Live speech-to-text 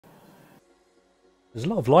There's a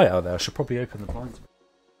lot of light out there. I should probably open the blinds.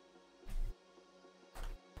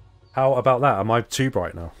 How about that? Am I too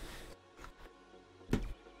bright now?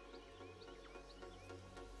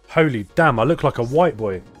 Holy damn, I look like a white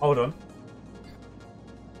boy. Hold on.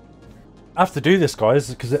 I have to do this, guys,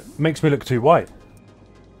 because it makes me look too white.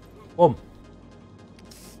 Boom.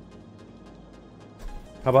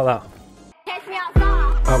 How about that?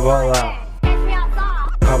 How about that?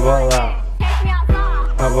 How about that?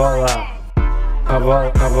 How about that?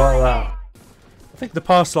 How about that? I think the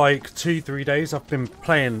past like 2-3 days I've been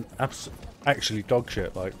playing actually dog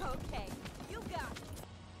shit. Like,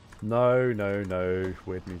 no,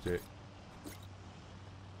 weird music.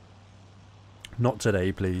 Not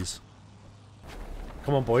today, please.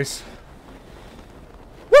 Come on, boys.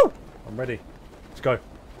 Woo! I'm ready. Let's go.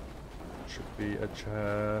 Should be a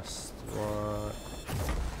chest, right?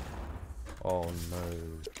 Oh no!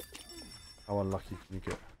 How unlucky can you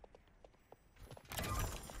get?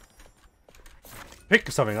 Pick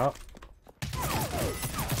something up.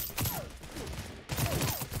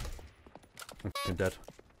 I'm dead.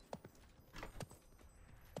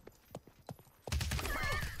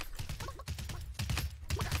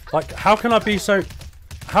 Like, how can I be so...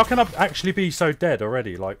 How can I actually be so dead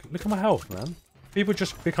already? Like, look at my health, man. People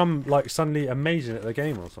just become, like, suddenly amazing at the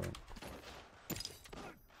game or something.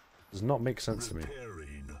 Does not make sense to me.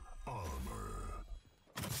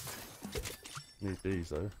 Need these,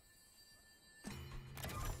 though.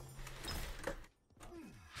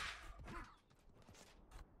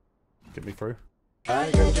 Get me through.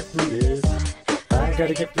 I gotta get through this. I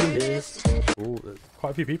gotta get through this. Oh, there's quite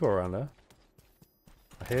a few people around there.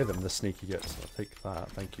 I hear them, the sneaky gets. I'll take that,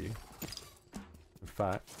 thank you. In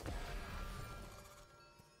fact,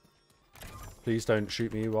 please don't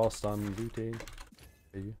shoot me whilst I'm looting.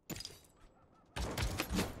 Hear you.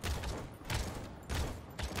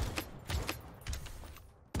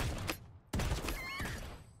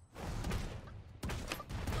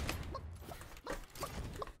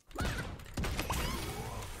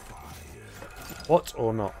 What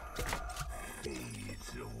or not?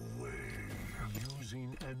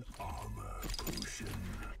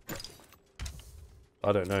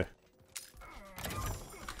 I don't know.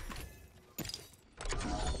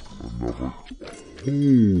 Can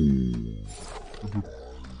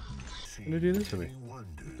you do this for me?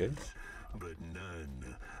 Okay.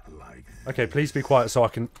 Okay, please be quiet so I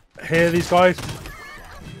can hear these guys.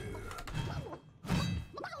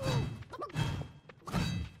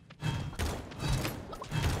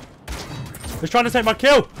 He's trying to take my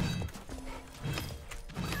kill!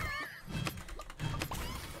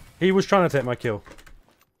 He was trying to take my kill.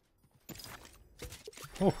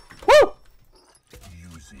 Oh, woo!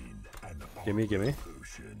 Gimme, gimme.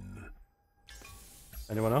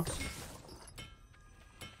 Anyone else?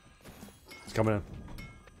 He's coming in.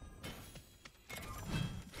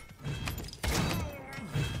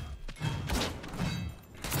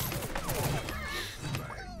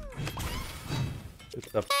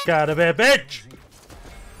 Get the f*** out of here, bitch!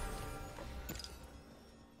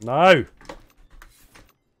 No!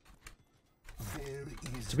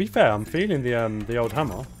 To be fair, I'm feeling the old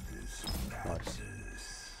hammer. Nice.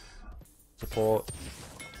 Support.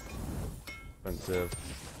 Offensive.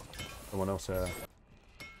 Someone else here.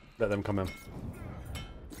 Let them come in.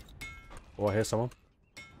 Oh, I hear someone.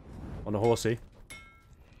 On a horsey.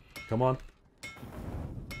 Come on.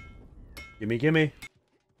 Gimme, gimme.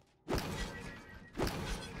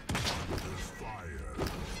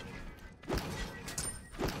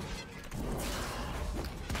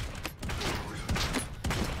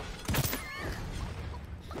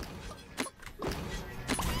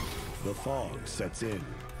 The fog sets in.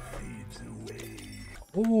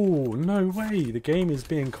 Oh, no way. The game is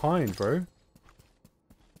being kind, bro.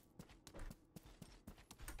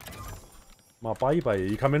 My baby, are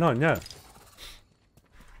you coming on? Yeah.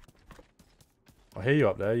 I hear you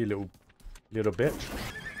up there, you little bitch.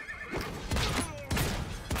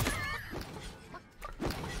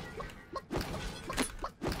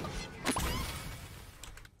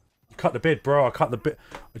 Cut the beard, bro. I cut the beard.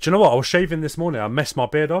 Do you know what? I was shaving this morning. I messed my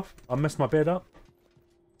beard off. I messed my beard up.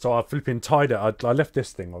 So I flipping tied it. I left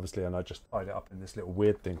this thing, obviously, and I just tied it up in this little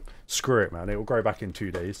weird thing. Screw it, man. It will grow back in 2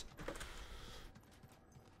 days.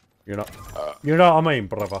 You know what I mean,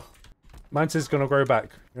 brother? Mantis gonna grow back.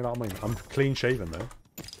 You know what I mean? I'm clean shaven, though.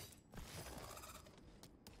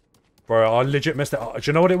 Bro, I legit messed it up. Do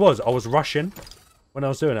you know what it was? I was rushing. When I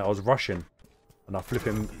was doing it, I was rushing. And I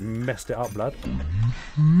flipping messed it up, blood.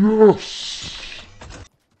 Yes!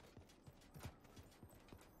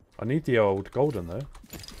 I need the old golden, though.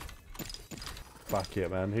 Back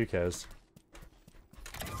it, man. Who cares?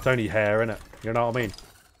 It's only hair, innit? You know what I mean?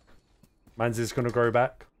 Man's is gonna grow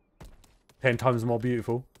back 10 times more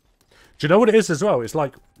beautiful. Do you know what it is as well? It's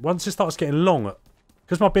like once it starts getting long,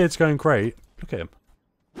 because my beard's going great. Look at him.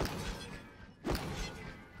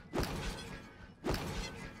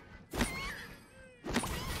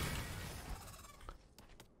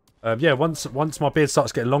 Yeah, once my beard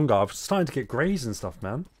starts getting longer, I'm starting to get greys and stuff,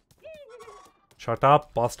 man. Shut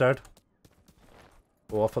up, bastard.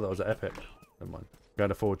 Oh, I thought that was an epic. Never mind. I'm going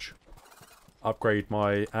to forge. Upgrade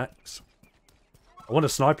my axe. I want a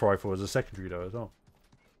sniper rifle as a secondary though as well.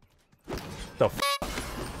 The f***?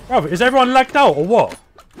 Bro, is everyone lagged out or what?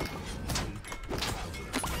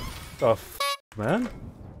 The f***, man?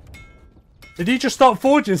 Did he just start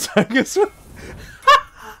forging something as well?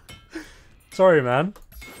 Sorry, man.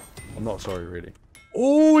 I'm not sorry, really.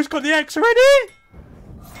 Oh, he's got the axe already!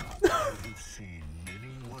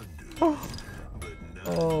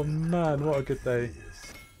 Oh, man, what a good day.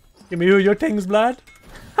 Give me all your things, blood.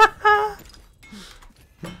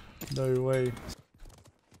 No way.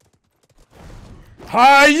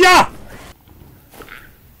 Hiya!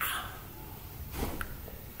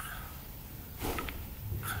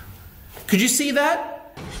 Could you see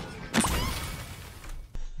that?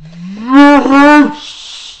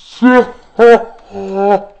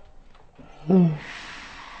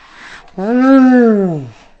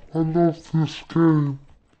 I love this game.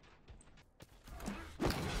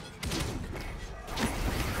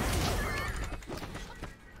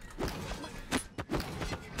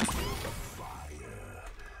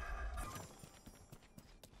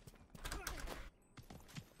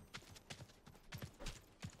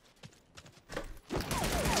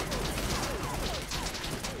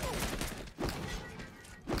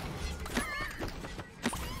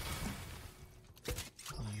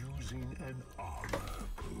 Using an armor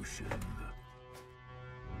potion.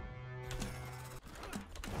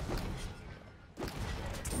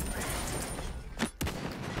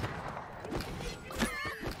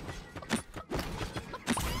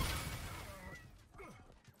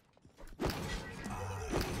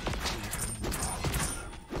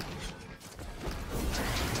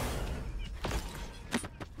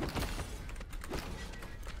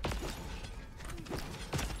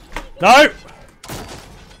 No!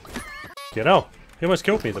 You know, he almost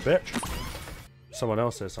killed me, the bitch. Someone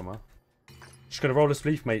else there somewhere. Just gonna roll this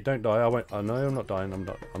leaf, mate. Don't die. I won't. Oh, no, I'm not dying. I'm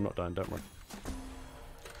not dying. Don't worry.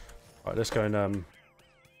 Alright, let's go and gonna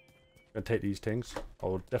take these things. I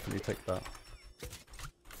will definitely take that.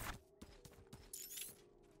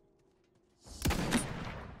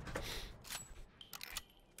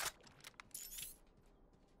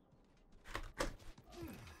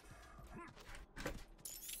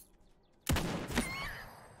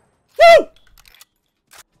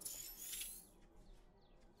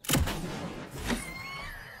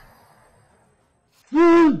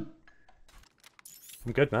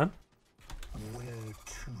 I'm good, man. Where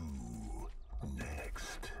to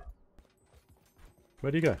next?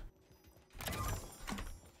 Where do you go? I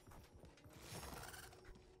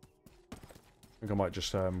think I might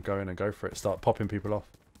just go in and go for it. Start popping people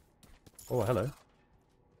off. Oh, hello.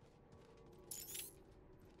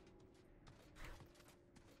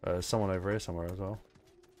 There's someone over here somewhere as well.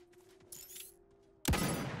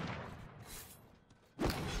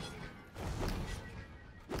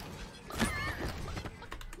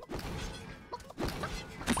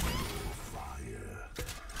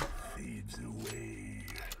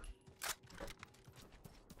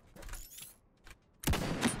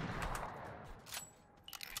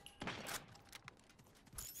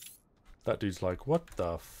 That dude's like, what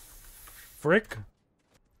the frick?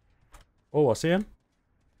 Oh, I see him.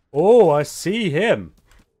 Oh, I see him.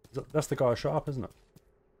 That's the guy I shot up, isn't it?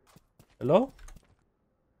 Hello?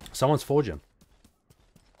 Someone's forging.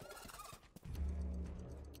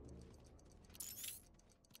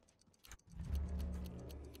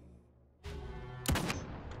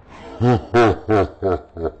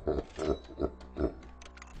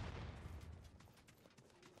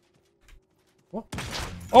 What?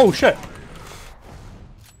 Oh shit!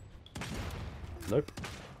 Nope.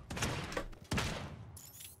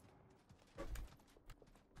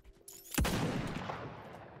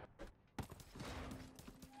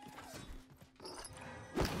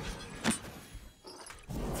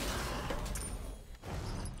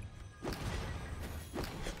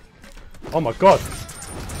 Oh my god!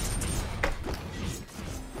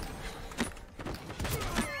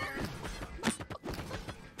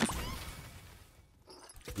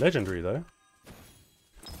 Legendary though.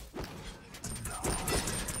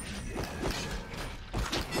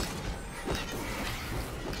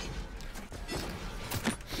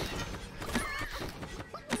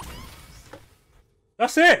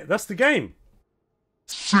 That's it. That's the game.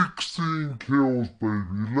 16 kills, baby.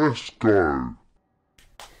 Let's go.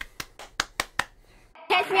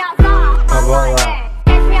 How about that?